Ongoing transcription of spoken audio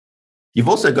You've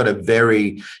also got a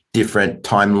very different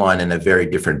timeline and a very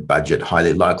different budget,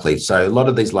 highly likely. So a lot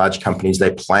of these large companies,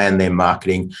 they plan their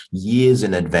marketing years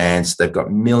in advance. They've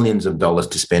got millions of dollars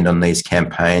to spend on these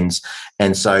campaigns.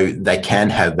 And so they can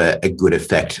have a good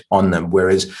effect on them.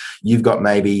 Whereas you've got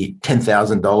maybe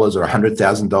 $10,000 or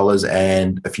 $100,000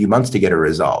 and a few months to get a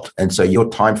result. And so your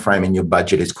time frame and your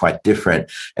budget is quite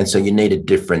different. And so you need a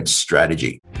different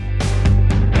strategy.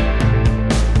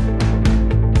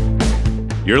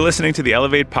 You're listening to the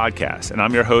Elevate podcast, and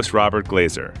I'm your host, Robert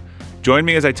Glazer. Join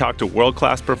me as I talk to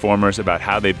world-class performers about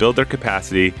how they build their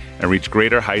capacity and reach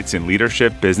greater heights in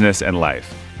leadership, business, and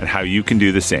life, and how you can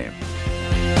do the same.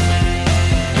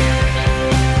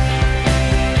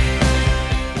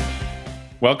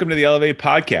 Welcome to the Elevate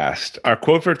podcast. Our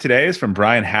quote for today is from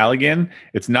Brian Halligan.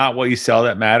 It's not what you sell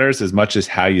that matters as much as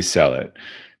how you sell it.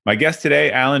 My guest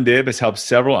today, Allan has helped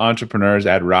several entrepreneurs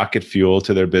add rocket fuel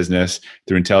to their business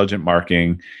through intelligent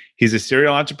marketing. He's a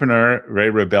serial entrepreneur, very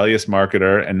rebellious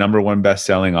marketer, and #1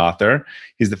 best-selling author.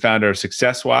 He's the founder of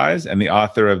SuccessWise and the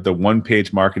author of the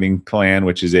One-Page Marketing Plan,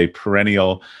 which is a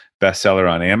perennial bestseller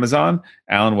on Amazon.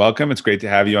 Allan, welcome. It's great to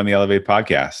have you on the Elevate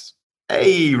podcast.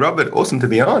 Hey, Robert. Awesome to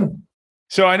be on.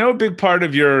 So I know a big part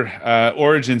of your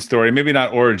origin story, maybe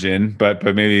not origin, but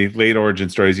maybe late origin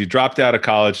stories. You dropped out of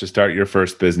college to start your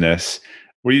first business.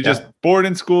 Were you just bored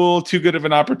in school, too good of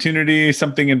an opportunity,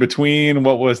 something in between?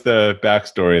 What was the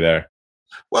backstory there?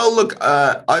 Well, look,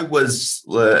 I was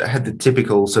had the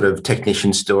typical sort of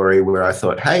technician story where I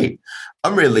thought, hey,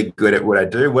 I'm really good at what I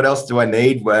do. What else do I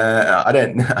need? I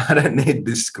don't need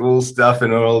this school stuff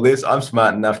and all this. I'm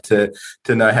smart enough to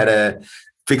know how to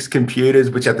fix computers,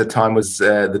 which at the time was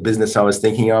the business I was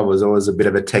thinking of. Was always a bit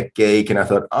of a tech geek, and I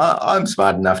thought, I'm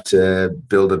smart enough to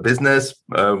build a business.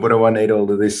 What do I need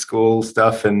all of this school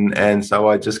stuff? And so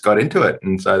I just got into it,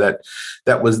 and so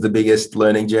that was the biggest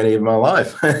learning journey of my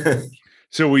life.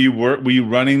 So were you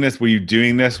running this? Were you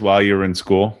doing this while you were in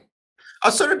school? I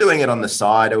was sort of doing it on the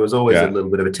side. I was always a little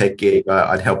bit of a tech geek.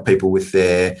 I'd help people with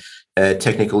their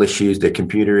technical issues, their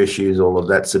computer issues, all of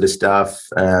that sort of stuff.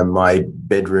 My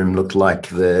bedroom looked like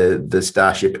the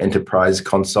Starship Enterprise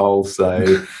console.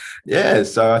 So,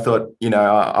 so I thought,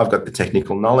 I've got the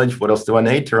technical knowledge. What else do I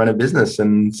need to run a business?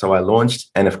 And so I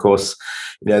launched. And of course,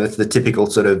 that's the typical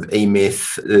sort of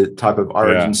e-myth type of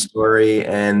origin story.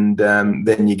 And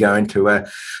then you go into a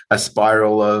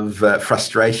spiral of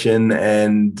frustration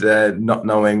and not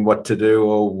knowing what to do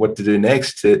or what to do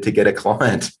next to get a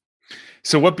client.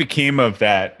 So what became of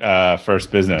that first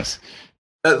business?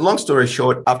 Long story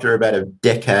short, after about a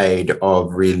decade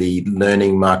of really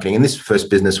learning marketing, and this first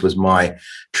business was my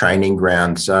training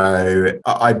ground. So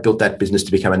I built that business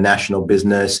to become a national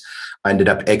business. I ended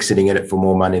up exiting it for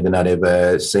more money than I'd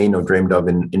ever seen or dreamed of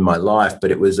in my life. But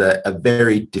it was a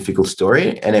very difficult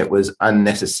story, and it was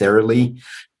unnecessarily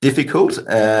difficult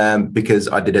because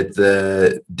I did it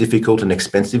the difficult and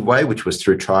expensive way, which was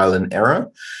through trial and error.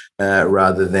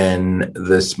 Rather than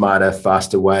the smarter,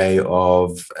 faster way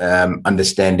of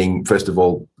understanding, first of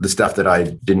all, the stuff that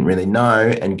I didn't really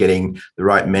know and getting the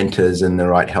right mentors and the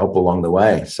right help along the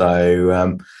way.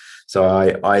 So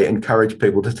I encourage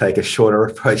people to take a shorter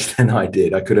approach than I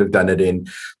did. I could have done it in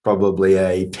probably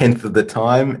a 10th of the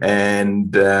time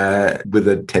and with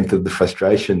a 10th of the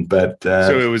frustration. But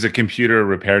so it was a computer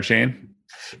repair chain?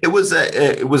 It was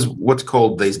what's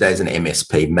called these days an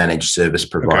MSP, managed service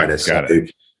provider. Okay, got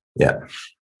it. Yeah.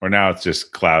 Or now it's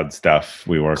just cloud stuff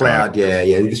we work cloud, on. Yeah.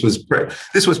 This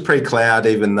was pre-cloud,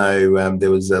 even though there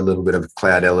was a little bit of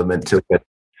cloud element to it.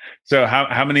 So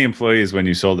how many employees when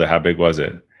you sold it? How big was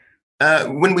it?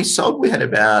 When we sold, we had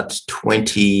about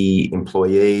 20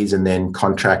 employees and then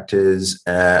contractors.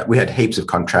 We had heaps of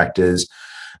contractors.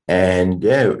 And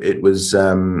it was,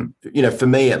 for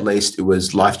me at least, it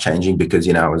was life-changing because,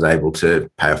 I was able to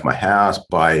pay off my house,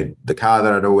 buy the car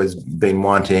that I'd always been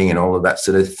wanting and all of that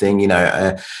sort of thing,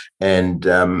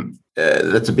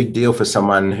 that's a big deal for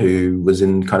someone who was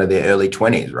in kind of their early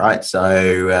 20s, right?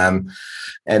 So,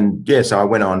 so I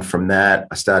went on from that.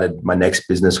 I started my next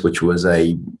business, which was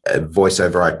a voice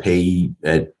over IP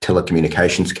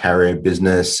telecommunications carrier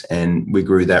business. And we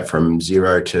grew that from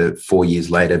 0 to 4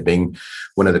 years later being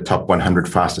one of the top 100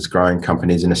 fastest growing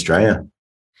companies in Australia.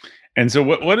 And so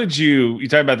what did you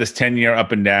talk about this 10-year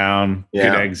up and down, good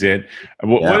exit.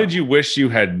 What did you wish you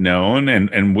had known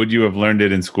and would you have learned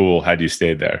it in school had you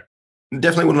stayed there?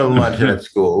 Definitely wouldn't have learned it at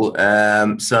school.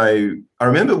 So I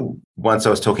remember once I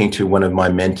was talking to one of my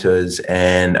mentors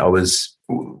and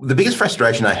the biggest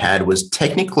frustration I had was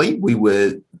technically we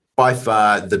were by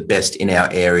far the best in our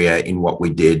area in what we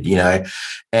did,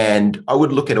 and I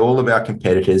would look at all of our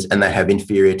competitors and they have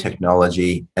inferior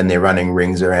technology and they're running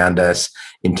rings around us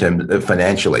in terms of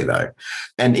financially though.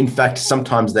 And in fact,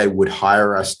 sometimes they would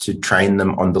hire us to train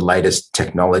them on the latest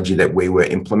technology that we were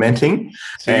implementing.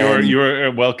 So you were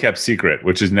a well-kept secret,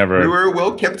 which is never... We were a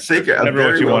well-kept secret.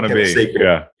 Never what you want to be. Secret.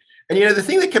 Yeah. And, the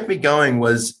thing that kept me going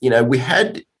was, we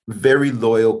had very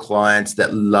loyal clients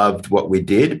that loved what we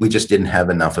did. We just didn't have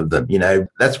enough of them.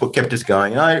 That's what kept us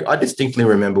going. I distinctly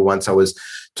remember once I was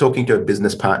talking to a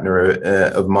business partner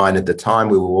of mine at the time.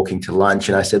 We were walking to lunch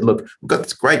and I said, look, we've got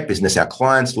this great business. Our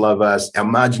clients love us. Our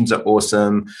margins are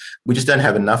awesome. We just don't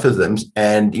have enough of them.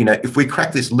 And, if we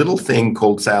crack this little thing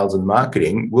called sales and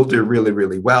marketing, we'll do really,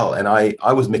 really well. And I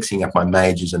was mixing up my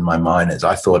majors and my minors.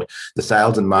 I thought the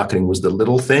sales and marketing was the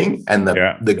little thing and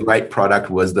the great product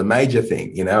was the major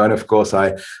thing, and of course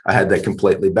I had that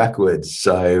completely backwards.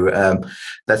 So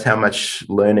that's how much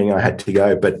learning I had to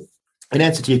go. But in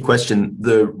answer to your question,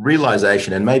 the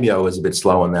realization, and maybe I was a bit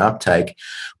slow on the uptake,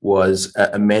 was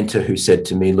a mentor who said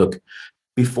to me, look,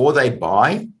 before they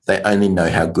buy, they only know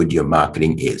how good your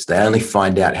marketing is. They only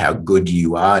find out how good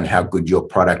you are and how good your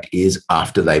product is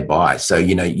after they buy. So,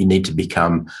 you need to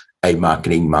become a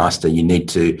marketing master. You need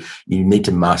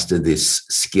to master this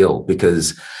skill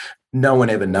because no one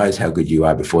ever knows how good you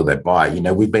are before they buy.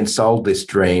 We've been sold this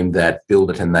dream that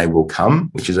build it and they will come,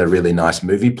 which is a really nice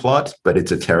movie plot, but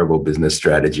it's a terrible business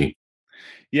strategy.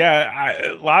 Yeah.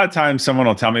 A lot of times someone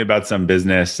will tell me about some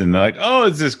business and they're like, oh,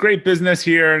 it's this great business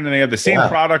here. And then they have the same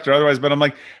product or otherwise. But I'm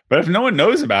like, but if no one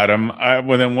knows about them,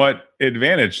 well, then what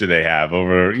advantage do they have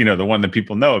over, the one that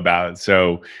people know about?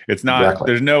 So it's not,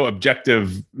 There's no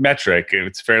objective metric.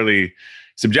 It's fairly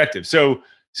subjective. So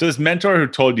this mentor who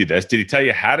told you this, did he tell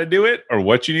you how to do it or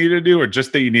what you need to do or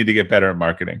just that you need to get better at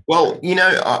marketing? Well,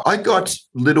 I got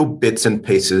little bits and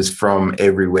pieces from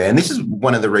everywhere. And this is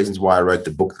one of the reasons why I wrote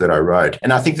the book that I wrote.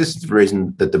 And I think this is the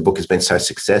reason that the book has been so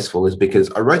successful is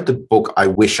because I wrote the book I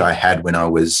wish I had when I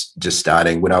was just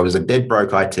starting, when I was a dead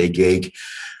broke IT geek,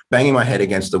 banging my head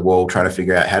against the wall, trying to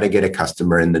figure out how to get a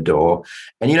customer in the door.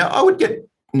 And, I would get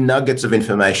nuggets of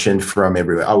information from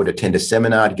everywhere. I would attend a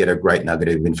seminar, I'd get a great nugget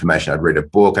of information. I'd read a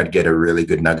book, I'd get a really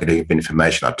good nugget of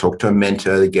information. I'd talk to a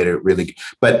mentor, get it really,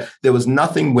 but there was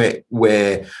nothing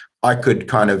where I could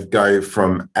kind of go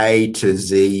from A to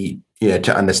Z,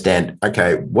 to understand,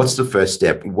 okay, what's the first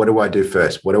step? What do I do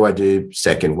first? What do I do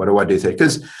second? What do I do third?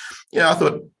 Because, I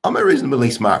thought I'm a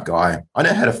reasonably smart guy. I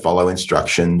know how to follow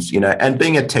instructions, and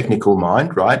being a technical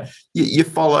mind, right? You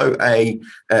follow a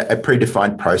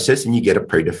predefined process and you get a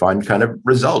predefined kind of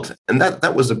result. And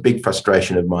that was a big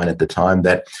frustration of mine at the time,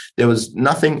 that there was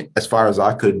nothing, as far as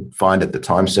I could find at the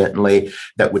time, certainly,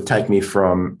 that would take me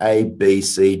from A, B,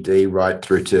 C, D, right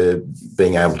through to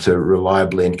being able to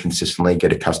reliably and consistently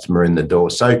get a customer in the door.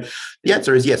 So the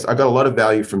answer is yes. I got a lot of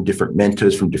value from different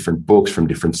mentors, from different books, from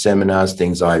different seminars,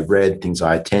 things I read, things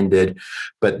I attended,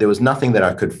 but there was nothing that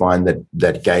I could find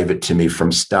that gave it to me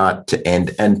from start to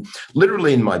end. And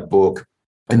literally in my book,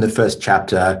 in the first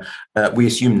chapter, we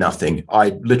assume nothing.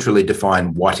 I literally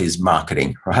define what is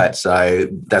marketing, right? So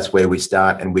that's where we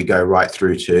start, and we go right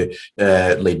through to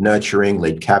lead nurturing,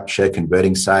 lead capture,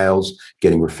 converting sales,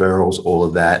 getting referrals, all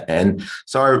of that. And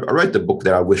so I wrote the book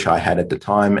that I wish I had at the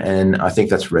time, and I think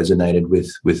that's resonated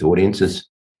with audiences.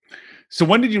 So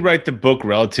when did you write the book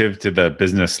relative to the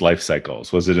business life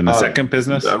cycles? Was it in the second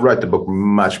business? I wrote the book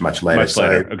much later. Much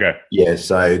later, okay. Yeah,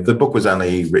 so the book was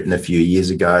only written a few years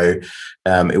ago.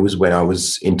 It was when I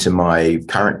was into my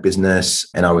current business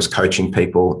and I was coaching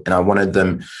people and I wanted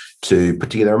them to put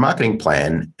together a marketing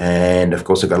plan. And of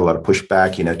course, I got a lot of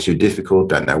pushback, too difficult,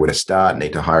 don't know where to start,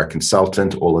 need to hire a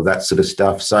consultant, all of that sort of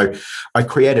stuff. So I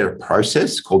created a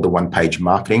process called the one-page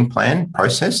marketing plan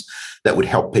process that would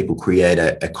help people create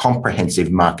a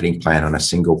comprehensive marketing plan on a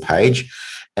single page.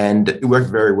 And it worked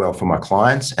very well for my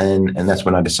clients. And that's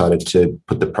when I decided to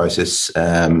put the process,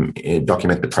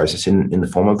 document the process in the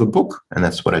form of a book. And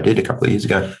that's what I did a couple of years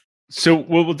ago. So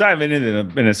we'll dive into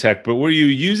it in a sec, but were you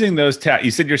using those you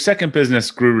said your second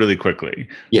business grew really quickly.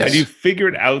 Yes. Had you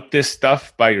figured out this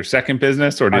stuff by your second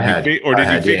business or did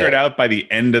you figure it out by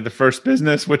the end of the first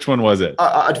business? Which one was it?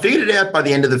 I'd figured it out by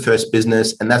the end of the first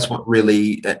business, and that's what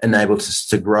really enabled us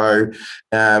to grow.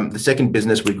 The second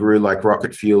business, we grew like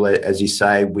rocket fuel. As you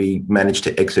say, we managed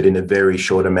to exit in a very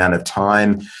short amount of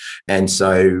time. And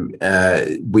so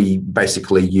we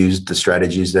basically used the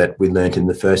strategies that we learned in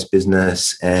the first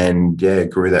business and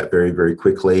grew that very, very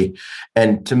quickly.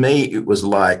 And to me, it was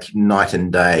like night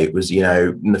and day. It was,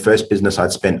 in the first business,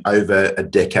 I'd spent over a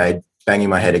decade banging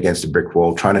my head against a brick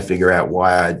wall, trying to figure out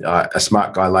why a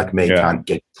smart guy like me can't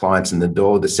get clients in the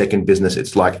door. The second business,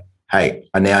 it's like, hey,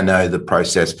 I now know the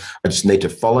process. I just need to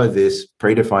follow this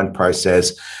predefined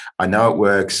process. I know it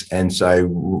works. And so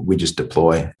we just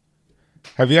deploy.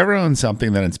 Have you ever owned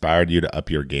something that inspired you to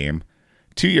up your game?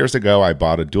 2 years ago, I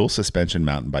bought a dual suspension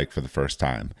mountain bike for the first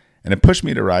time, and it pushed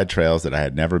me to ride trails that I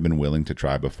had never been willing to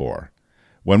try before.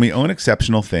 When we own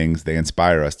exceptional things, they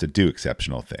inspire us to do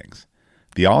exceptional things.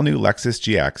 The all-new Lexus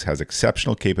GX has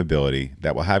exceptional capability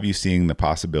that will have you seeing the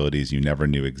possibilities you never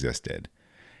knew existed.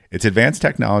 Its advanced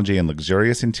technology and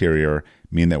luxurious interior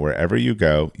mean that wherever you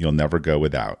go, you'll never go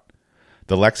without.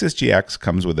 The Lexus GX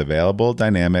comes with available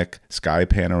dynamic sky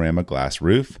panorama glass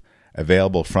roof,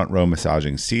 available front row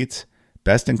massaging seats,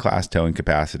 best-in-class towing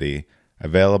capacity,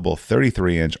 available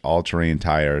 33-inch all-terrain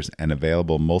tires, and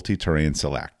available multi-terrain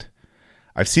select.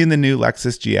 I've seen the new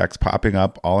Lexus GX popping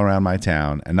up all around my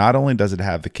town, and not only does it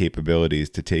have the capabilities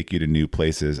to take you to new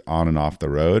places on and off the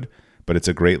road, but it's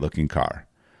a great-looking car.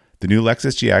 The new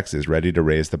Lexus GX is ready to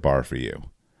raise the bar for you.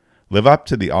 Live up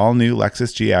to the all-new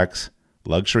Lexus GX,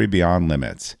 luxury beyond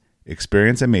limits.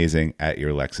 Experience amazing at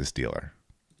your Lexus dealer.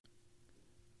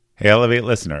 Hey, Elevate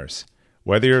listeners.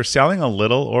 Whether you're selling a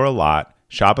little or a lot,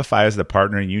 Shopify is the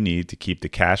partner you need to keep the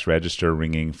cash register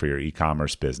ringing for your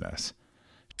e-commerce business.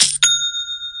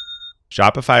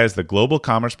 Shopify is the global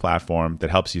commerce platform that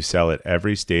helps you sell at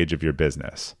every stage of your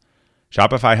business.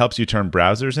 Shopify helps you turn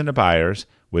browsers into buyers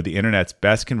with the internet's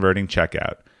best converting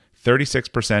checkout,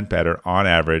 36% better on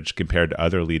average compared to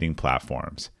other leading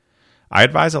platforms. I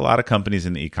advise a lot of companies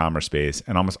in the e-commerce space,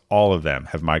 and almost all of them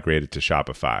have migrated to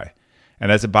Shopify.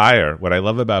 And as a buyer, what I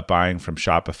love about buying from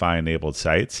Shopify-enabled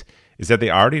sites is that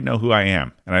they already know who I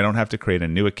am, and I don't have to create a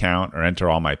new account or enter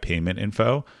all my payment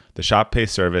info. The ShopPay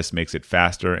service makes it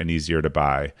faster and easier to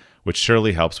buy, which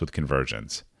surely helps with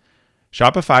conversions.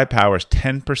 Shopify powers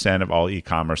 10% of all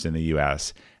e-commerce in the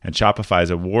US, and Shopify's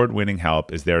award-winning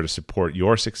help is there to support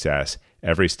your success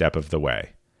every step of the way.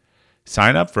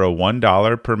 Sign up for a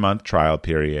 $1 per month trial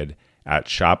period at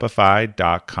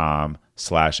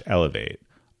shopify.com/elevate,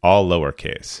 all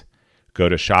lowercase. Go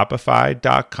to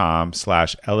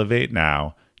shopify.com/elevate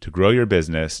now to grow your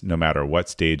business no matter what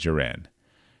stage you're in.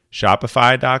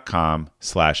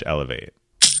 Shopify.com/elevate.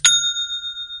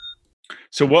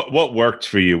 So what worked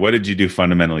for you? What did you do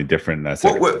fundamentally different in that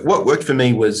second? What worked for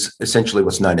me was essentially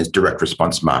what's known as direct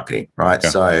response marketing, right? Yeah.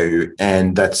 So,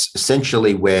 and that's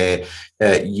essentially where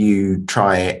you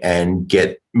try and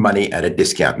get money at a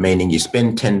discount, meaning you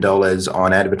spend $10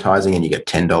 on advertising and you get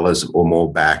 $10 or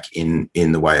more back in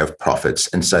the way of profits.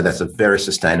 And so that's a very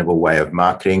sustainable way of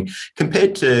marketing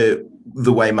compared to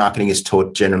the way marketing is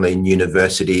taught generally in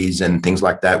universities and things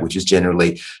like that, which is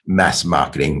generally mass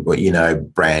marketing, or,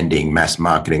 branding, mass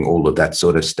marketing, all of that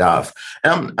sort of stuff.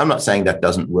 And I'm not saying that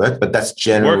doesn't work, but that's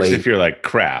generally... It works if you're like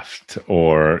craft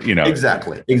or,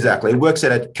 Exactly. It works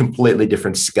at a completely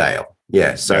different scale.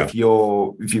 Yeah. So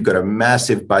if you've got a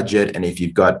massive budget and if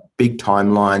you've got big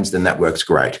timelines, then that works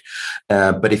great.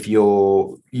 But if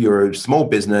you're a small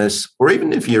business, or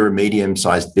even if you're a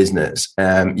medium-sized business,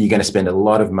 you're going to spend a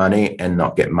lot of money and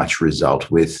not get much result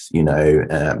with,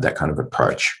 that kind of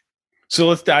approach. So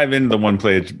let's dive into the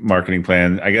one-page marketing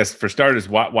plan. I guess for starters,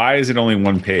 why is it only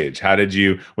one page?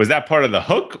 Was that part of the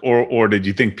hook, or did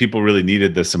you think people really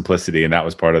needed the simplicity and that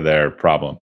was part of their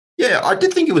problem? Yeah, I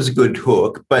did think it was a good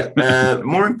hook, but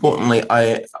more importantly,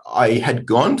 I had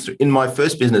gone through, in my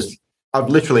first business, I've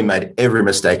literally made every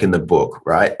mistake in the book,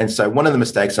 right? And so one of the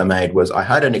mistakes I made was I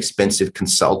hired an expensive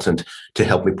consultant to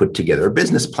help me put together a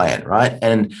business plan, right?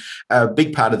 And a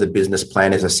big part of the business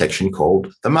plan is a section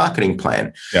called the marketing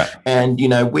plan. Yeah. And,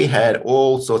 we had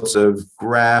all sorts of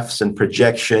graphs and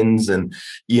projections and,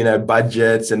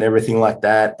 budgets and everything like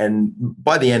that. And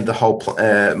by the end, the whole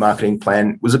marketing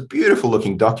plan was a beautiful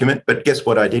looking document. But guess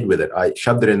what I did with it? I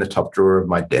shoved it in the top drawer of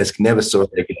my desk, never saw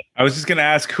it again. I was just going to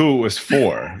ask who it was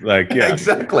for. Yeah.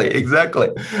 Exactly.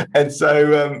 And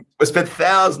so I spent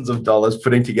thousands of dollars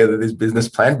putting together this business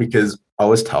plan because I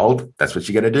was told that's what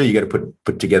you got to do. You got to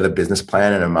put together a business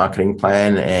plan and a marketing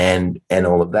plan and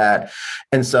all of that.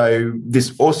 And so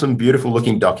this awesome, beautiful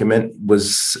looking document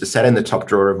was sat in the top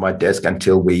drawer of my desk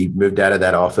until we moved out of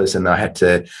that office and I had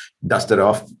to dust it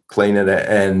off, clean it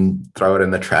and throw it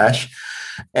in the trash.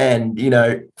 And,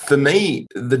 for me,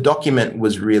 the document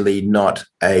was really not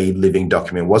a living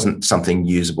document. It wasn't something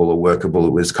usable or workable.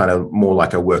 It was kind of more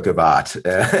like a work of art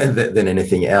than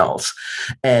anything else.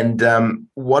 And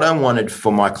what I wanted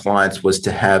for my clients was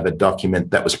to have a document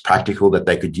that was practical, that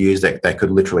they could use, that they could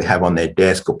literally have on their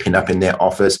desk or pin up in their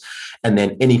office. And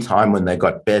then anytime when they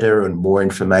got better and more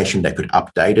information, they could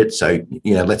update it. So,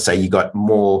 let's say you got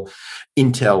more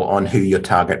intel on who your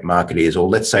target market is, or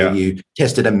let's say you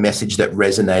tested a message that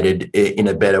resonated in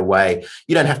a better way.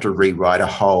 You don't have to rewrite a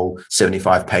whole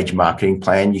 75-page marketing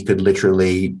plan. You could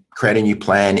literally create a new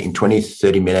plan in 20 to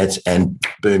 30 minutes and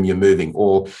boom, you're moving.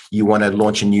 Or you want to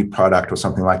launch a new product or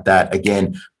something like that.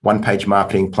 Again, one-page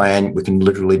marketing plan, we can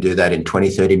literally do that in 20,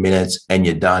 30 minutes and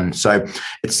you're done. So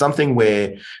it's something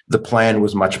where the plan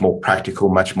was much more practical,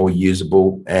 much more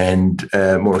usable, and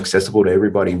more accessible to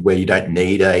everybody, where you don't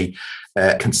need a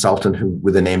consultant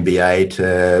with an MBA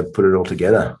to put it all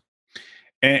together.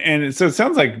 And so it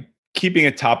sounds like keeping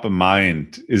it top of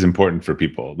mind is important for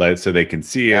people, so they can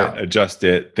see it, adjust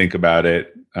it, think about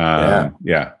it.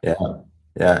 Yeah,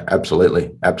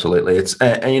 absolutely. It's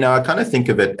I kind of think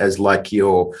of it as like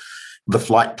the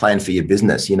flight plan for your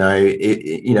business.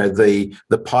 The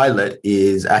pilot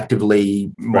is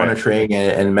actively monitoring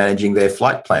and managing their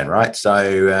flight plan, right?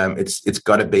 So it's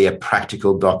got to be a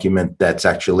practical document that's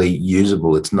actually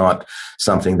usable. It's not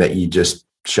something that you just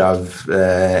shove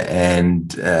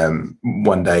and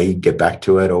one day get back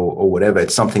to it or whatever.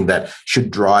 It's something that should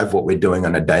drive what we're doing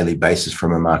on a daily basis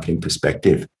from a marketing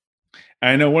perspective.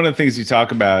 I know one of the things you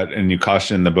talk about and you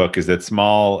caution in the book is that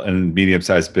small and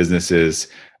medium-sized businesses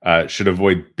should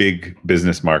avoid big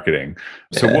business marketing.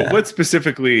 So what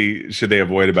specifically should they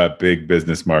avoid about big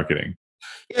business marketing?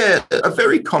 Yeah, a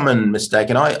very common mistake,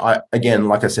 and I again,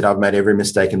 like I said, I've made every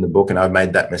mistake in the book, and I've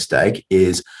made that mistake,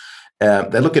 is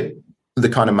they look at the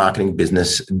kind of marketing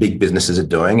big businesses are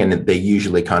doing, and they're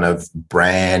usually kind of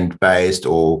brand based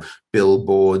or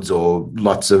billboards or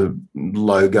lots of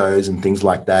logos and things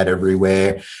like that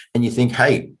everywhere. And you think,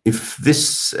 hey, if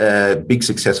this big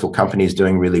successful company is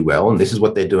doing really well and this is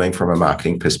what they're doing from a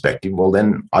marketing perspective, well,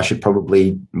 then I should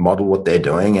probably model what they're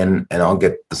doing and I'll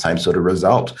get the same sort of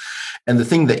result. And the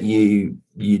thing that you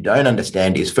don't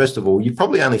understand is, first of all, you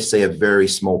probably only see a very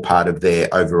small part of their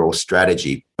overall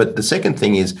strategy. But the second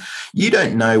thing is, you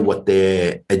don't know what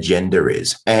their agenda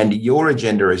is, and your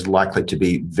agenda is likely to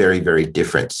be very, very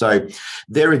different. So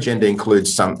their agenda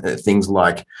includes some things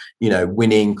like,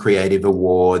 winning creative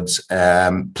awards,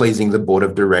 pleasing the board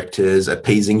of directors,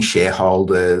 appeasing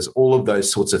shareholders, all of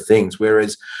those sorts of things.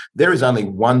 Whereas there is only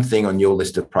one thing on your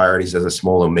list of priorities as a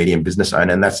small or medium business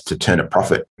owner, and that's to turn a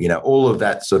profit. All of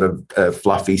that sort of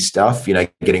fluffy stuff,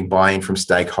 getting buy-in from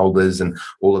stakeholders and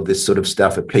all of this sort of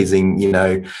stuff,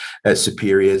 appeasing,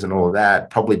 superiors and all of that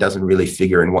probably doesn't really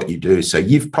figure in what you do. So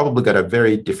you've probably got a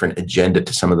very different agenda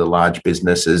to some of the large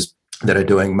businesses that are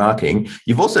doing marketing.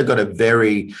 You've also got a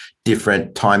very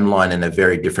different timeline and a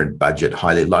very different budget,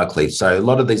 highly likely. So a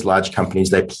lot of these large companies,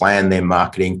 they plan their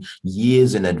marketing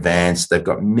years in advance. They've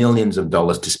got millions of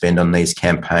dollars to spend on these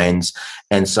campaigns.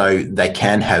 And so they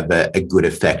can have a good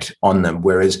effect on them.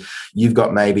 Whereas you've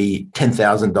got maybe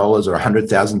 $10,000 or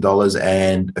 $100,000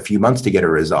 and a few months to get a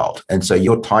result. And so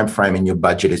your time frame and your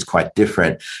budget is quite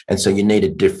different. And so you need a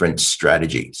different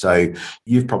strategy. So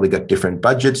you've probably got different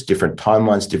budgets, different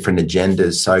timelines, different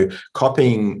agendas. So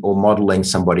copying or modeling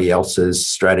somebody else's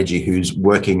strategy who's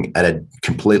working at a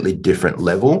completely different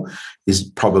level is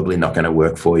probably not going to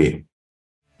work for you.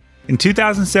 In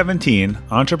 2017,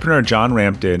 entrepreneur John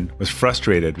Rampton was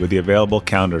frustrated with the available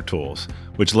calendar tools,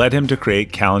 which led him to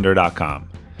create Calendar.com.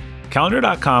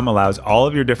 Calendar.com allows all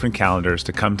of your different calendars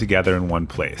to come together in one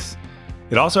place.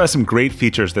 It also has some great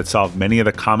features that solve many of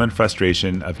the common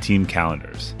frustration of team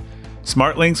calendars.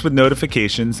 Smart links with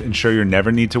notifications ensure you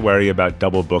never need to worry about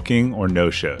double booking or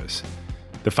no-shows.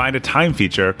 The Find a Time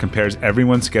feature compares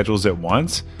everyone's schedules at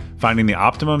once, finding the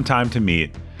optimum time to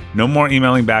meet. No more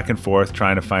emailing back and forth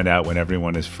trying to find out when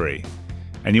everyone is free.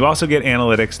 And you also get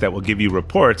analytics that will give you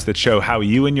reports that show how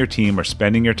you and your team are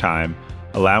spending your time,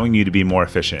 allowing you to be more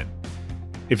efficient.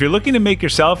 If you're looking to make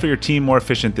yourself or your team more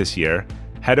efficient this year,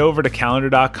 head over to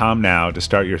calendar.com now to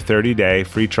start your 30-day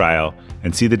free trial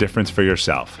and see the difference for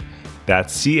yourself.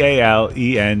 That's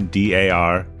calendar.com.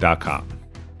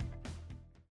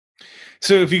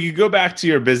 So if you could go back to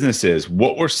your businesses,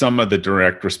 what were some of the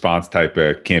direct response type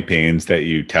of campaigns that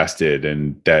you tested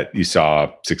and that you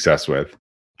saw success with?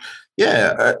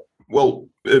 Yeah, well,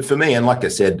 for me, and like I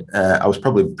said, I was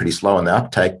probably pretty slow on the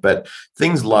uptake, but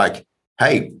things like,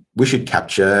 hey, we should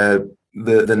capture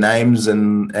the names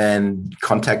and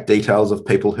contact details of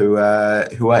people who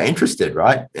are interested,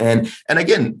 right? And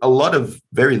again, a lot of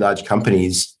very large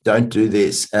companies Don't do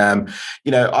this.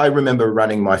 I remember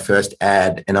running my first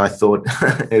ad, and I thought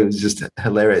it was just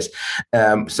hilarious.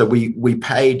 So we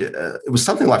paid it was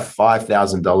something like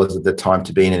 $5,000 at the time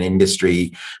to be in an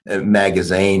industry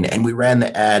magazine, and we ran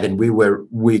the ad, and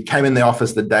we came in the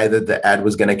office the day that the ad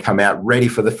was going to come out, ready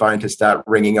for the phone to start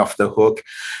ringing off the hook,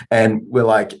 and we're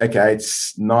like, okay,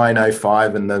 it's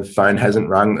 9:05 and the phone hasn't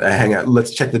rung. Hang on,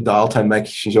 let's check the dial tone, make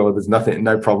sure there's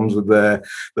no problems with the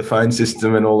phone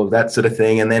system and all of that sort of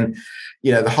thing. And then,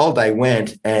 the whole day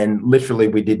went, and literally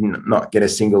we did not get a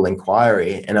single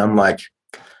inquiry. And I'm like,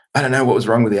 I don't know what was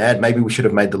wrong with the ad. Maybe we should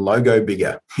have made the logo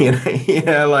bigger. That's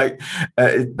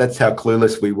how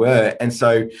clueless we were. And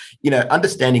so,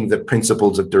 understanding the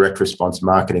principles of direct response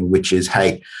marketing, which is,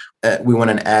 hey, we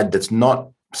want an ad that's not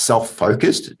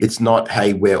self-focused. It's not,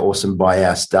 hey, we're awesome, buy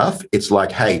our stuff. It's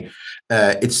like, hey,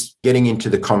 it's getting into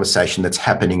the conversation that's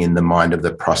happening in the mind of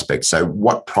the prospect. So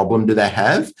what problem do they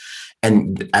have?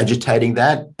 And agitating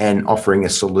that and offering a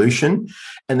solution,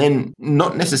 and then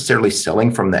not necessarily selling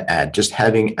from the ad, just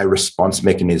having a response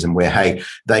mechanism where, hey,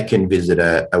 they can visit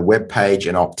a web page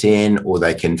and opt in, or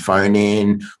they can phone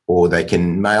in, or they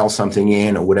can mail something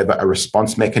in, or whatever, a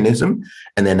response mechanism,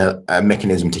 and then a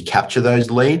mechanism to capture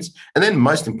those leads. And then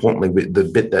most importantly, the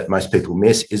bit that most people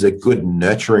miss is a good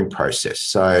nurturing process.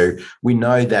 So we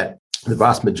know that the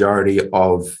vast majority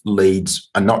of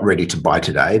leads are not ready to buy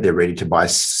today. They're ready to buy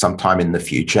sometime in the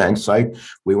future. And so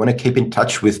we want to keep in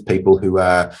touch with people who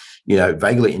are,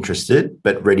 vaguely interested,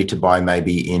 but ready to buy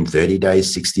maybe in 30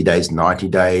 days, 60 days, 90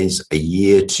 days, a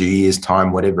year, 2 years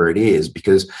time, whatever it is,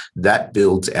 because that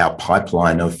builds our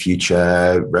pipeline of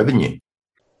future revenue.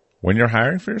 When you're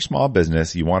hiring for your small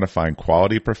business, you want to find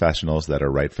quality professionals that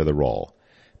are right for the role.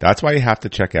 That's why you have to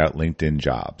check out LinkedIn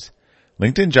Jobs.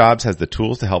 LinkedIn Jobs has the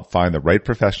tools to help find the right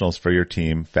professionals for your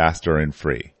team faster and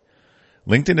free.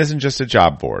 LinkedIn isn't just a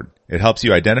job board. It helps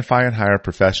you identify and hire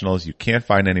professionals you can't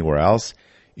find anywhere else,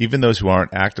 even those who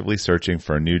aren't actively searching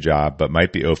for a new job but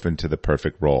might be open to the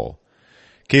perfect role.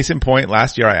 Case in point,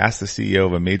 last year I asked the CEO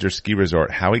of a major ski resort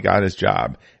how he got his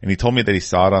job, and he told me that he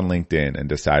saw it on LinkedIn and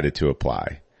decided to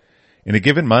apply. In a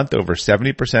given month, over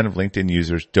 70% of LinkedIn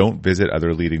users don't visit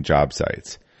other leading job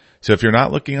sites. So if you're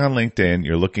not looking on LinkedIn,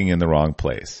 you're looking in the wrong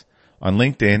place. On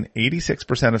LinkedIn,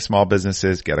 86% of small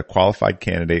businesses get a qualified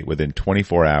candidate within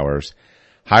 24 hours.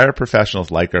 Hire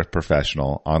professionals like a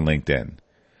professional on LinkedIn.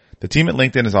 The team at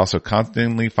LinkedIn is also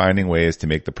constantly finding ways to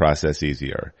make the process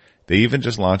easier. They even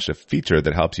just launched a feature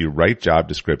that helps you write job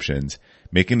descriptions,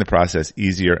 making the process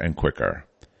easier and quicker.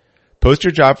 Post your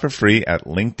job for free at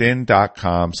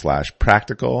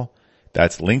linkedin.com/practical.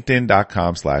 That's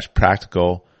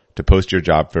linkedin.com/practical. to post your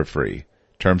job for free.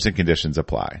 Terms and conditions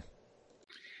apply.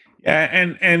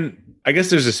 Yeah, and I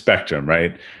guess there's a spectrum,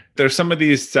 right? There's some of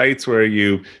these sites where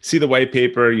you see the white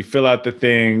paper, you fill out the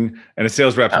thing, and a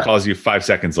sales rep calls you 5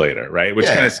 seconds later, right? Which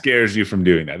kind of scares you from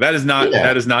doing that. That is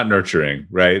not nurturing,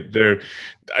 right?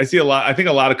 I think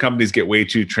a lot of companies get way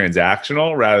too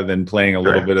transactional rather than playing a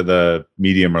little bit of the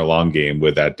medium or long game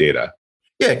with that data.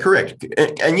 Yeah, correct.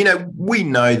 And we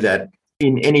know that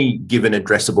in any given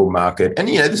addressable market, and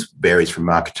this varies from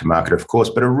market to market, of course,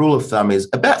 but a rule of thumb is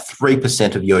about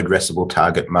 3% of your addressable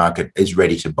target market is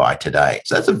ready to buy today.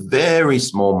 So that's a very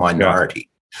small minority.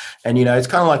 And, it's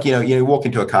kind of like, you walk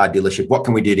into a car dealership. What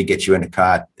can we do to get you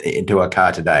into a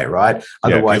car today, right?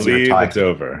 Otherwise, it's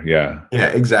over. Yeah. Yeah,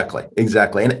 exactly.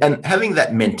 And having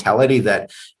that mentality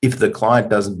that if the client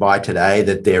doesn't buy today,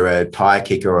 that they're a tire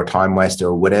kicker or a time waster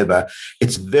or whatever,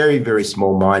 it's very, very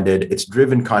small-minded. It's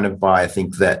driven kind of by, I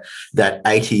think, that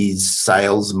 80s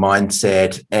sales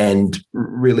mindset, and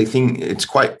really think it's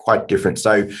quite different.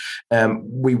 So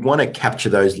we want to capture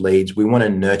those leads. We want to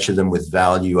nurture them with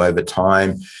value over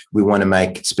time. We want to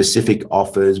make specific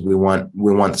offers. We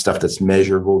want stuff that's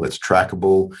measurable, that's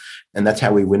trackable, and that's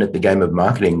how we win at the game of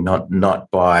marketing.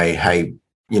 Not by, hey,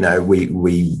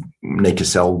 we need to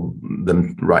sell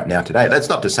them right now today. That's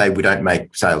not to say we don't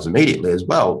make sales immediately as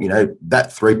well.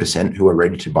 That 3% who are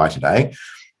ready to buy today,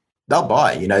 they'll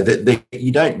buy. You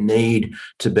don't need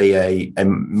to be a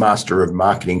master of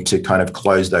marketing to kind of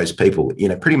close those people.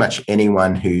 Pretty much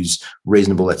anyone who's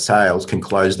reasonable at sales can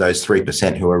close those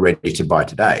 3% who are ready to buy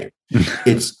today.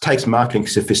 It takes marketing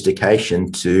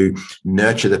sophistication to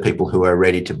nurture the people who are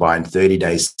ready to buy in 30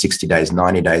 days, 60 days,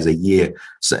 90 days, a year.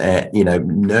 So,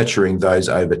 nurturing those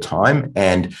over time.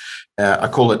 And I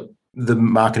call it the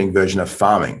marketing version of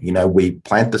farming. We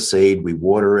plant the seed, we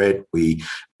water it, we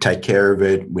take care of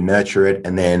it, we nurture it,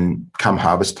 and then come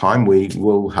harvest time, we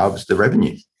will harvest the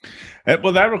revenue.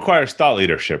 Well, that requires thought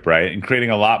leadership, right? And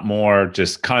creating a lot more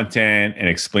just content and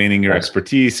explaining your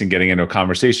expertise and getting into a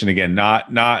conversation. Again,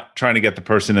 not trying to get the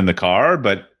person in the car,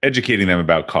 but educating them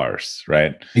about cars,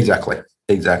 right? Exactly.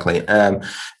 And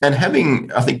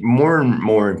having, I think, more and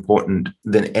more important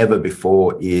than ever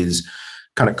before is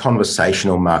kind of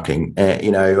conversational marketing.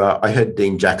 I heard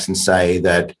Dean Jackson say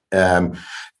that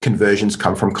conversions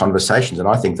come from conversations, and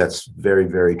I think that's very,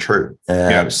 very true.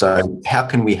 So how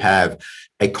can we have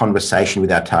a conversation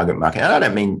with our target market? And I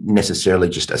don't mean necessarily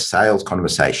just a sales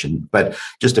conversation, but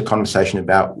just a conversation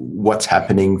about what's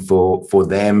happening for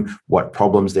them, what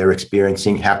problems they're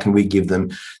experiencing, how can we give them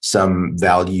some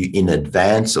value in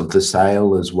advance of the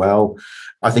sale as well.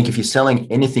 I think if you're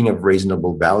selling anything of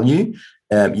reasonable value,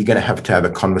 you're going to have a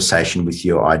conversation with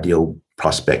your ideal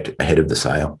prospect ahead of the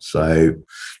sale. So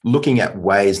looking at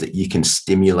ways that you can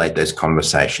stimulate those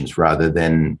conversations rather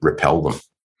than repel them.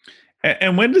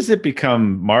 And when does it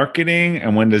become marketing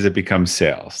and when does it become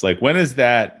sales? Like when is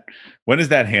that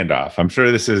handoff? I'm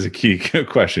sure this is a key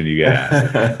question you get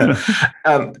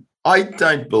asked. I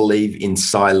don't believe in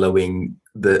siloing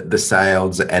the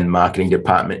sales and marketing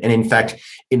department. And in fact,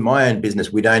 in my own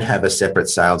business, we don't have a separate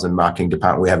sales and marketing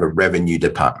department. We have a revenue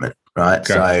department, right?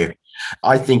 Okay. So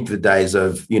I think the days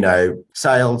of,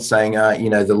 sales saying,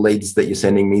 the leads that you're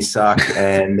sending me suck,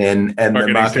 and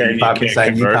the marketing department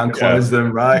saying you can't close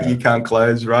them, right? Yeah. You can't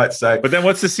close, right? So, but then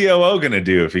what's the COO going to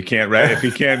do if he can't, right? If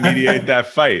he can't mediate that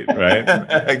fight, right?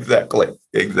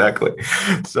 Exactly.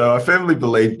 So I firmly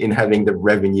believe in having the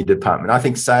revenue department. I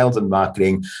think sales and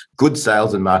marketing, good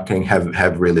sales and marketing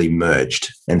have really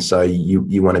merged. And so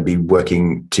you want to be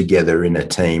working together in a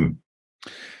team.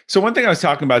 So one thing I was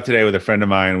talking about today with a friend of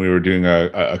mine, we were doing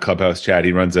a Clubhouse chat.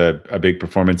 He runs a big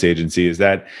performance agency, is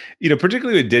that,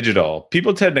 particularly with digital,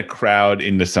 people tend to crowd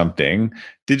into something.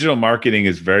 Digital marketing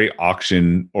is very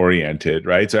auction oriented,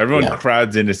 right? So everyone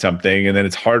crowds into something and then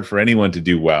it's hard for anyone to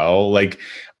do well. Like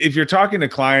if you're talking to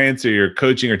clients or you're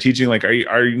coaching or teaching, like, are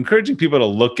you encouraging people to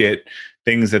look at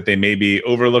things that they may be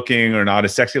overlooking or not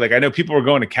as sexy? Like I know people were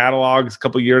going to catalogs a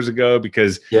couple of years ago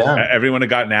because everyone had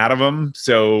gotten out of them.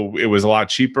 So it was a lot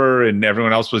cheaper and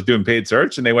everyone else was doing paid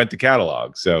search and they went to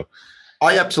catalogs. So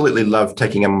I absolutely love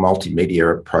taking a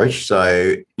multimedia approach.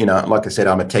 So, like I said,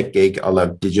 I'm a tech geek. I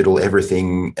love digital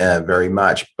everything very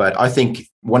much. But I think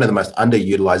one of the most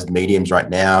underutilized mediums right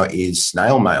now is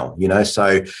snail mail,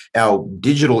 so our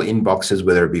digital inboxes,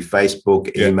 whether it be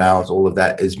Facebook, emails, all of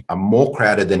that are more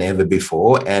crowded than ever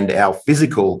before. And our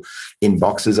physical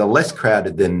inboxes are less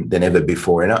crowded than ever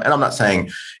before. And I'm not saying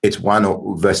it's one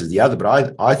versus the other,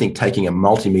 but I think taking a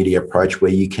multimedia approach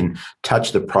where you can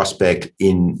touch the prospect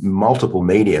in multiple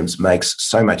mediums makes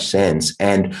so much sense.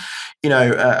 And,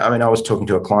 I was talking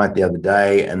to a client the other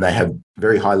day and they have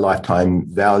very high lifetime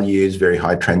values, very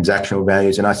high transactional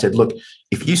values. And I said, look,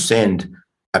 if you send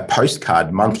a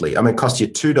postcard monthly, it costs you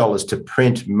 $2 to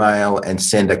print, mail, and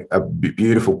send a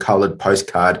beautiful colored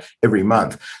postcard every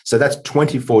month. So that's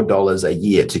 $24 a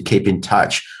year to keep in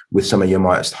touch with some of your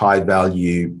most high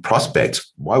value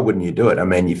prospects. Why wouldn't you do it?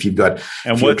 If you've got...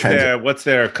 And what's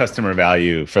their customer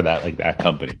value for that, like that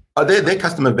company? Their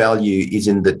customer value is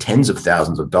in the tens of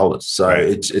thousands of dollars. So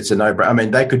it's a no-brainer.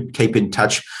 They could keep in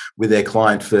touch with their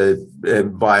client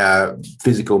via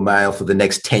physical mail for the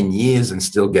next 10 years and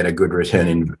still get a good return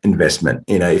in investment,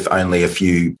 if only a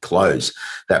few close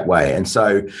that way. And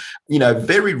so,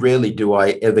 very rarely do I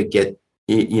ever get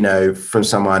from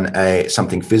someone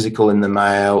something physical in the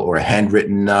mail or a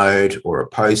handwritten note or a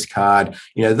postcard.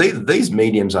 These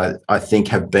mediums I think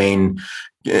have been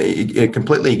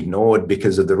completely ignored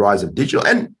because of the rise of digital.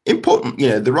 And important,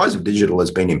 the rise of digital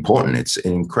has been important. It's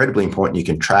incredibly important. You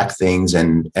can track things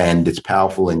and it's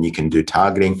powerful and you can do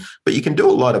targeting, but you can do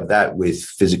a lot of that with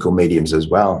physical mediums as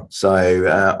well.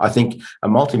 So I think a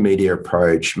multimedia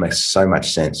approach makes so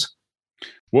much sense.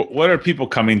 What are people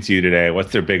coming to you today?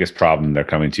 What's their biggest problem they're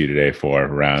coming to you today for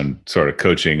around sort of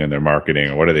coaching and their marketing,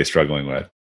 or what are they struggling with?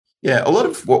 Yeah, a lot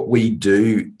of what we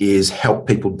do is help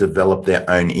people develop their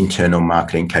own internal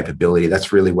marketing capability.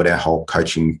 That's really what our whole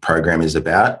coaching program is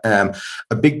about. A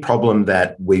big problem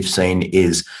that we've seen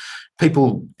is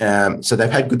people, so they've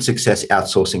had good success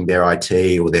outsourcing their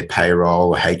IT or their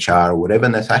payroll or HR or whatever,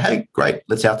 and they say, hey, great,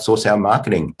 let's outsource our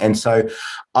marketing. And so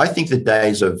I think the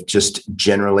days of just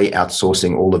generally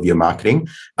outsourcing all of your marketing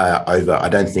are over. I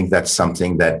don't think that's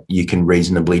something that you can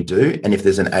reasonably do. And if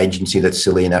there's an agency that's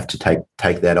silly enough to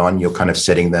take that on, you're kind of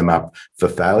setting them up for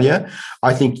failure.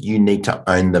 I think you need to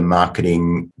own the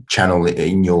marketing channel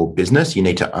in your business. You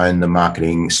need to own the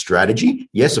marketing strategy.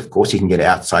 Yes, of course, you can get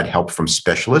outside help from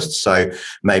specialists. So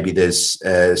maybe there's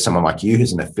someone like you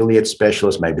who's an affiliate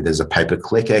specialist. Maybe there's a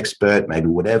pay-per-click expert, maybe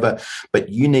whatever. But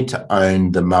you need to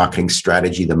own the marketing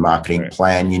strategy, the marketing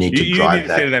plan. You need to drive you need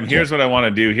to say to them, here's what I want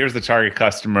to do. Here's the target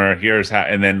customer. Here's how,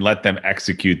 and then let them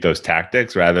execute those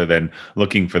tactics rather than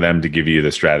looking for them to give you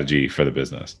the strategy for the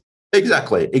business.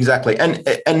 Exactly.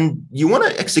 And you want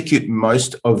to execute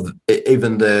most of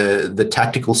even the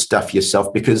tactical stuff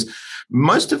yourself, because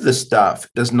most of the stuff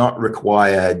does not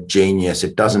require genius.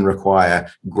 It doesn't require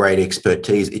great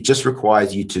expertise. It just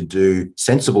requires you to do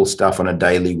sensible stuff on a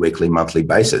daily, weekly, monthly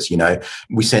basis.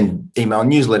 We send email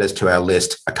newsletters to our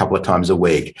list a couple of times a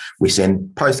week. We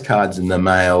send postcards in the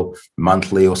mail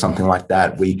monthly or something like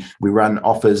that. We run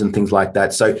offers and things like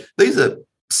that. So these are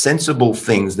sensible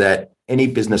things that any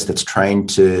business that's trained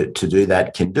to do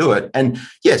that can do it. And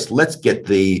yes, let's get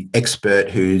the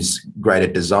expert who's great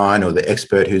at design, or the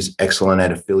expert who's excellent at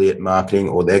affiliate marketing,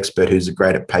 or the expert who's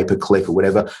great at pay-per-click or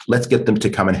whatever. Let's get them to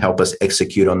come and help us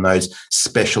execute on those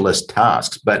specialist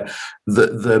tasks. But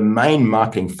the main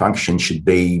marketing function should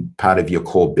be part of your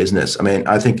core business. I mean,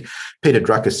 I think Peter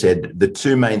Drucker said the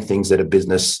two main things that a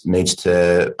business needs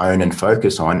to own and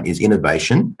focus on is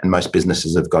innovation, and most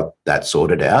businesses have got that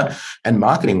sorted out, and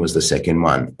marketing was the second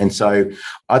one. And so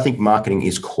I think marketing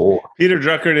is core. Peter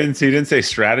Drucker didn't say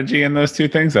strategy in those two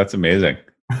things. That's amazing.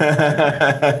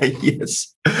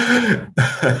 Yes.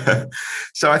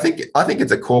 So I think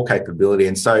it's a core capability.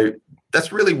 And so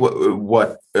that's really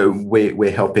what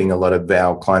we're helping a lot of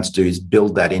our clients do, is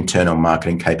build that internal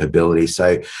marketing capability.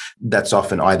 So that's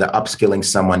often either upskilling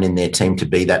someone in their team to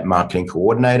be that marketing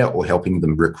coordinator, or helping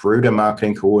them recruit a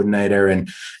marketing coordinator and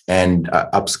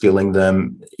upskilling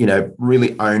them,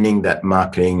 really owning that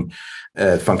marketing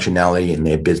functionality in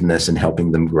their business and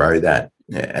helping them grow that.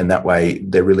 And that way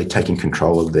they're really taking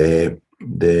control of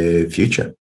their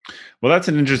future. Well, that's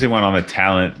an interesting one on the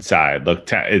talent side. Look,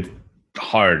 it's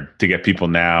hard to get people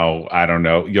now. I don't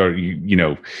know.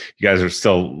 You guys are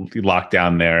still locked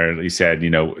down there. You said,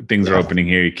 things are opening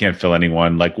here. You can't fill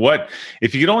anyone. Like, what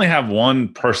if you could only have one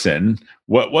person?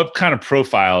 What kind of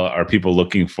profile are people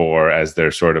looking for as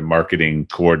their sort of marketing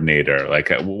coordinator? Like,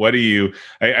 what do you?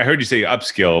 I heard you say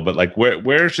upskill, but like,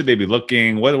 where should they be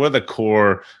looking? What are the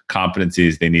core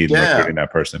competencies they need in recruiting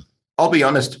that person? I'll be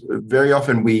honest, very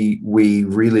often we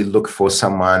really look for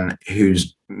someone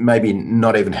who's maybe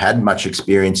not even had much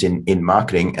experience in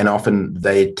marketing, and often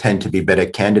they tend to be better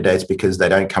candidates because they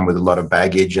don't come with a lot of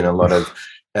baggage and a lot of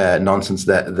nonsense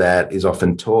that is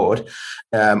often taught.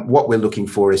 What we're looking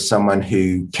for is someone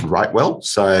who can write well.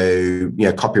 So,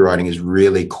 copywriting is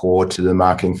really core to the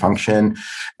marketing function.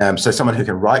 So someone who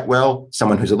can write well,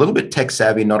 someone who's a little bit tech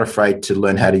savvy, not afraid to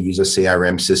learn how to use a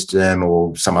CRM system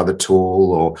or some other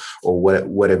tool or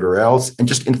whatever else, and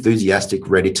just enthusiastic,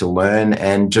 ready to learn,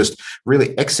 and just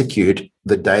really execute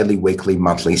the daily, weekly,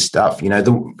 monthly stuff.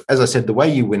 As I said, the way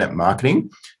you win at marketing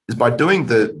is by doing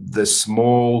the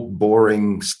small,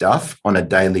 boring stuff on a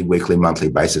daily, weekly, monthly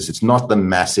basis. It's not the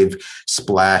massive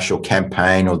splash or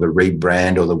campaign or the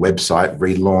rebrand or the website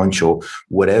relaunch or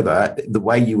whatever. The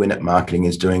way you win at marketing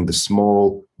is doing the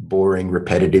small, boring,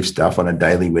 repetitive stuff on a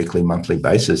daily, weekly, monthly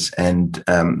basis. And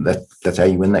that's how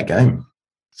you win that game.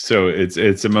 So it's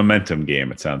a momentum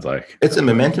game, it sounds like. It's a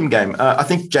momentum game. I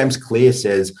think James Clear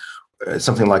says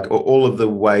something like all of the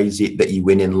ways that you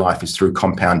win in life is through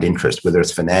compound interest, whether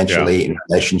it's financially, in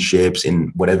relationships,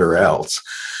 in whatever else.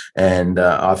 And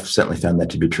I've certainly found that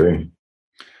to be true.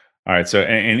 All right. So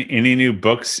any new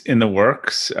books in the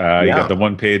works? You got the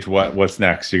one page. What's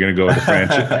next? You're going to go with the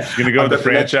franchise? You're going to go with the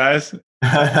franchise?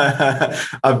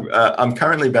 I'm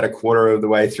currently about a quarter of the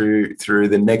way through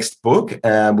the next book,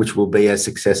 which will be a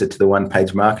successor to the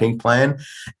one-page marketing plan,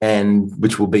 and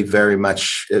which will be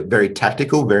very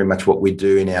tactical, very much what we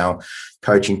do in our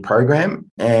coaching program.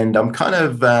 And I'm kind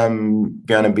of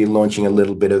going to be launching a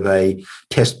little bit of a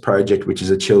test project, which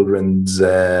is a children's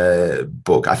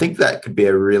book. I think that could be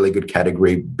a really good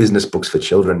category, business books for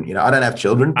children. I don't have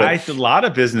children, but a lot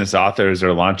of business authors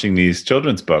are launching these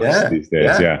children's books these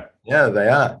days. Yeah, they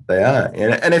are.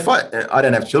 And if I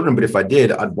don't have children, but if I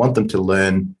did, I'd want them to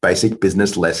learn basic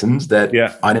business lessons that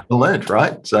I never learned,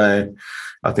 right? So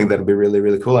I think that'd be really,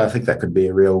 really cool. I think that could be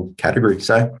a real category.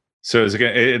 So is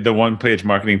it the one-page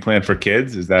marketing plan for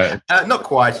kids? Is that not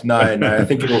quite? No. I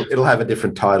think it'll have a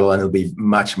different title, and it'll be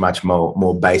much, much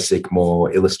more basic,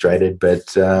 more illustrated.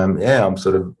 But I'm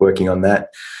sort of working on that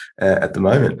at the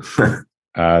moment.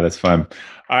 That's fun.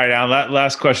 All right, Allan,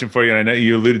 last question for you. And I know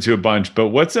you alluded to a bunch, but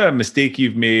what's a mistake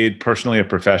you've made personally or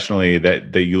professionally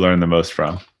that you learned the most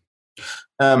from?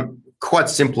 Quite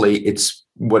simply, it's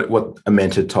what a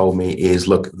mentor told me is,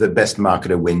 look, the best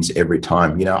marketer wins every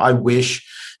time. I wish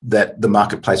that the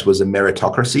marketplace was a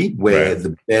meritocracy where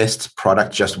the best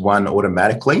product just won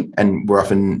automatically. And we're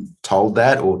often told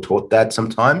that or taught that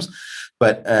sometimes.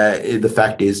 But the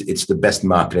fact is, it's the best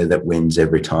marketer that wins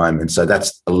every time. And so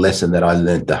that's a lesson that I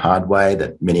learned the hard way,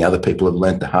 that many other people have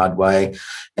learned the hard way.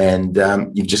 And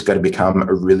you've just got to become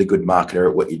a really good marketer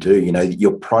at what you do.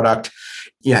 Your product,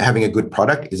 having a good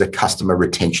product is a customer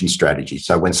retention strategy.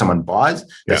 So when someone buys,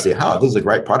 they say, oh, this is a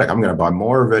great product. I'm going to buy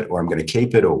more of it, or I'm going to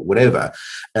keep it, or whatever.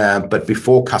 But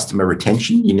before customer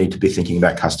retention, you need to be thinking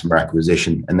about customer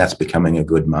acquisition, and that's becoming a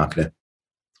good marketer.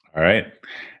 All right.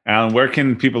 Allan, where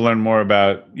can people learn more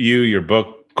about you, your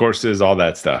book, courses, all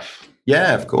that stuff?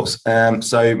 Yeah, of course.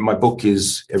 So my book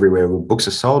is everywhere where books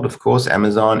are sold, of course,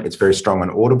 Amazon. It's very strong on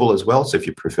Audible as well. So if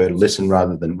you prefer to listen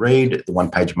rather than read, the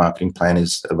one-page marketing plan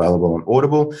is available on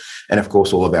Audible. And of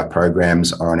course, all of our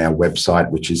programs are on our website,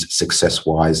 which is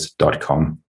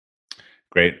successwise.com.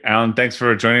 Great. Allan, thanks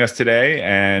for joining us today.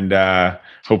 And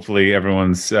hopefully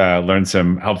everyone's learned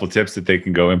some helpful tips that they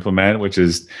can go implement, which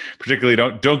is particularly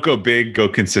don't go big, go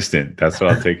consistent. That's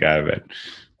what I'll take out of it.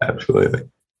 Absolutely.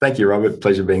 Thank you, Robert.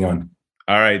 Pleasure being on.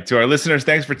 All right. To our listeners,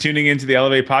 thanks for tuning into the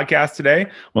Elevate podcast today.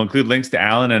 We'll include links to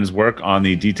Allan and his work on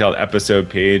the detailed episode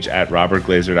page at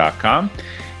robertglazer.com.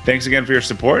 Thanks again for your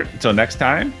support. Until next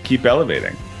time, keep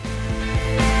elevating.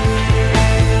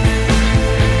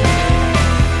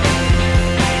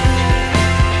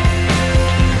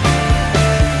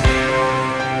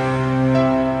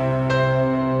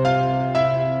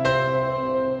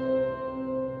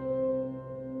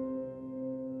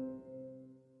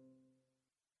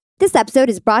 This episode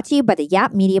is brought to you by the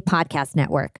Yap Media Podcast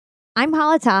Network. I'm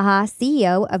Hala Taha,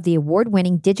 CEO of the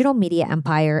award-winning digital media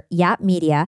empire, Yap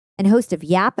Media, and host of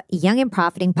Yap Young and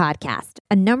Profiting Podcast,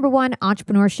 a #1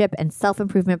 entrepreneurship and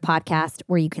self-improvement podcast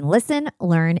where you can listen,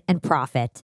 learn, and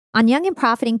profit. On Young and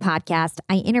Profiting Podcast,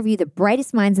 I interview the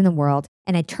brightest minds in the world,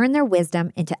 and I turn their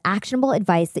wisdom into actionable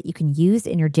advice that you can use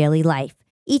in your daily life.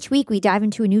 Each week, we dive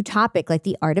into a new topic like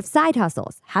the art of side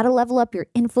hustles, how to level up your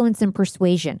influence and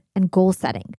persuasion, and goal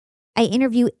setting. I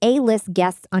interview A-list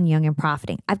guests on Young and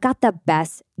Profiting. I've got the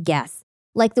best guests,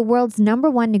 like the world's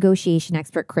 #1 negotiation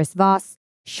expert, Chris Voss,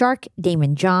 Shark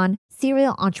Damon John,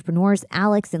 serial entrepreneurs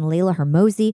Alex and Layla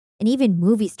Hermosi, and even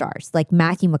movie stars like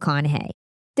Matthew McConaughey.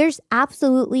 There's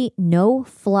absolutely no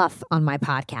fluff on my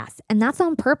podcast, and that's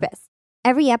on purpose.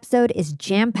 Every episode is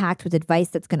jam-packed with advice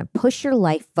that's going to push your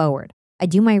life forward. I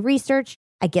do my research,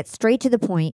 I get straight to the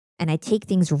point, and I take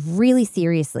things really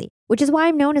seriously, which is why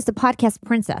I'm known as the podcast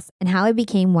princess and how I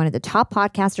became one of the top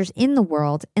podcasters in the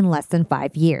world in less than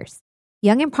 5 years.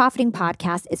 Young and Profiting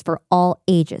Podcast is for all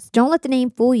ages. Don't let the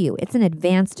name fool you. It's an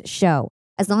advanced show.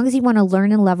 As long as you want to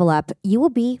learn and level up, you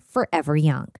will be forever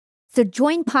young. So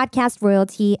join podcast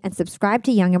royalty and subscribe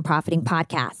to Young and Profiting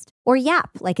Podcast, or YAP,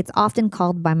 like it's often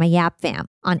called by my YAP fam,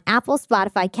 on Apple,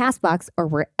 Spotify, CastBox, or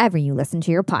wherever you listen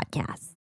to your podcasts.